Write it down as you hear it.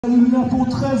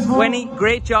Weini,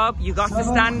 great job. You got the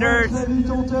standard.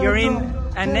 You're in.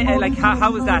 And like,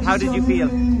 how was that? How did you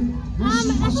feel?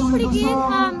 I felt pretty good.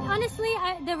 Honestly,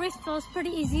 the race was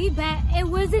pretty easy, but it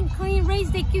wasn't clean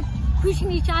race. They keep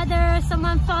pushing each other.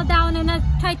 Someone fell down and I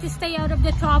tried to stay out of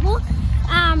the trouble.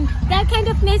 That kind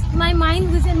of messed my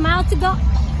mind. Was in mile to go.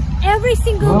 Every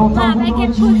single lap I get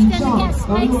pushed and I get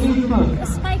spiked,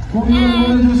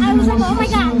 and I was like, oh my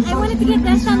god, I wanted to get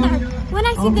that standard. When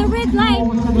I see the red light, I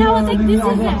was like, this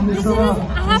is it. This is it.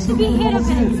 I have to be ahead of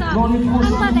it. So I'm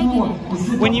glad I did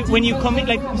it. When you come in,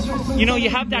 like, you know, you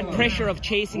have that pressure of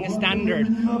chasing a standard.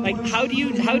 Like, how do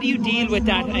you deal with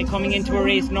that and coming into a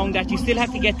race knowing that you still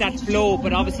have to get that flow,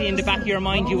 but obviously in the back of your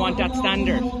mind you want that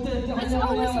standard? It's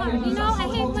always hard, you know. I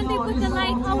hate when they put the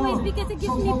light always, because it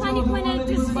gives me panic when I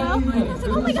just go. And I was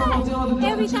like, oh my god!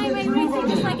 Every time I race, I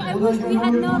just like, I wish we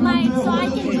had no light so I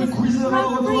can just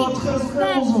run free.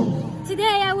 But today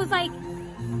I was like,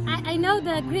 I know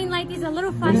the green light is a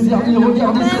little faster, but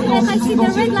if I see the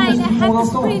red light, I have to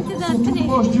sprint to the finish.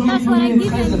 That's what I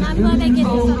did, and I'm glad I get this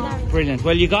on that. Brilliant.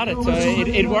 Well, you got it, so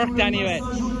it worked anyway.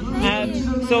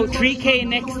 So 3K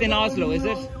next in Oslo, is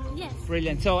it? Yes.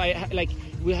 Brilliant. So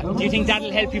do you think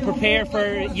that'll help you prepare for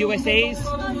USAs?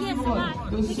 Oh yes, a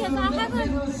lot. Because I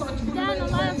haven't done a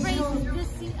lot of races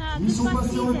this past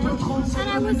season, and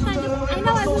I was I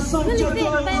was really fit,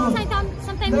 but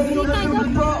sometimes you kind of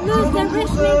lose the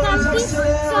wrist mentality.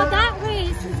 So that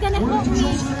race is gonna help me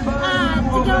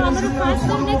to go a little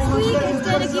faster next week. It's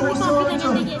gonna give me confidence in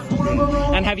the game.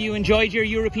 And have you enjoyed your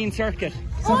European circuit?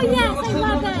 Oh yes, I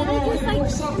love it. It's just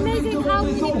like amazing how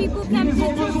many people come to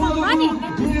just for running.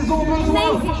 It's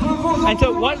amazing. And so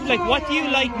what do you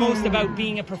like most about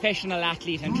being a professional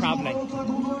athlete and traveling?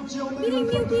 Meeting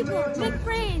new people, make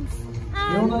friends,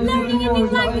 learning a new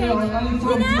language.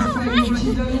 You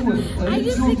know, I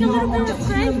just speak a little bit of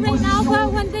French right now,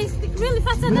 but when they speak really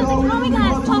fast, I'm like, oh my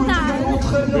god, calm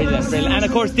down. Brilliant, brilliant. And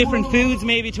of course, different foods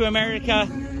maybe to America.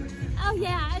 Oh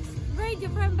yeah, it's very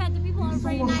different, but the people are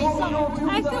very nice. So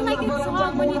I feel like it's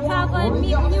fun when you travel and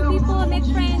meet new people and make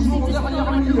friends. You just feel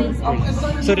like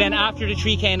amazing. So then after the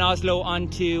 3K in Oslo, on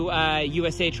to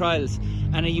USA trials.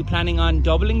 And are you planning on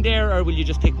doubling there, or will you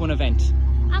just pick one event?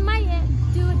 I might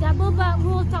do a double, but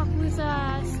we'll talk with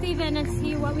Steven and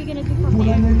see what we're going to do from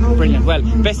there. Brilliant. Well,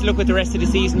 best of luck with the rest of the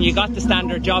season. You got the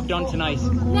standard, job done tonight.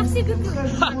 Merci beaucoup.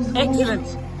 Excellent.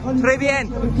 Très bien.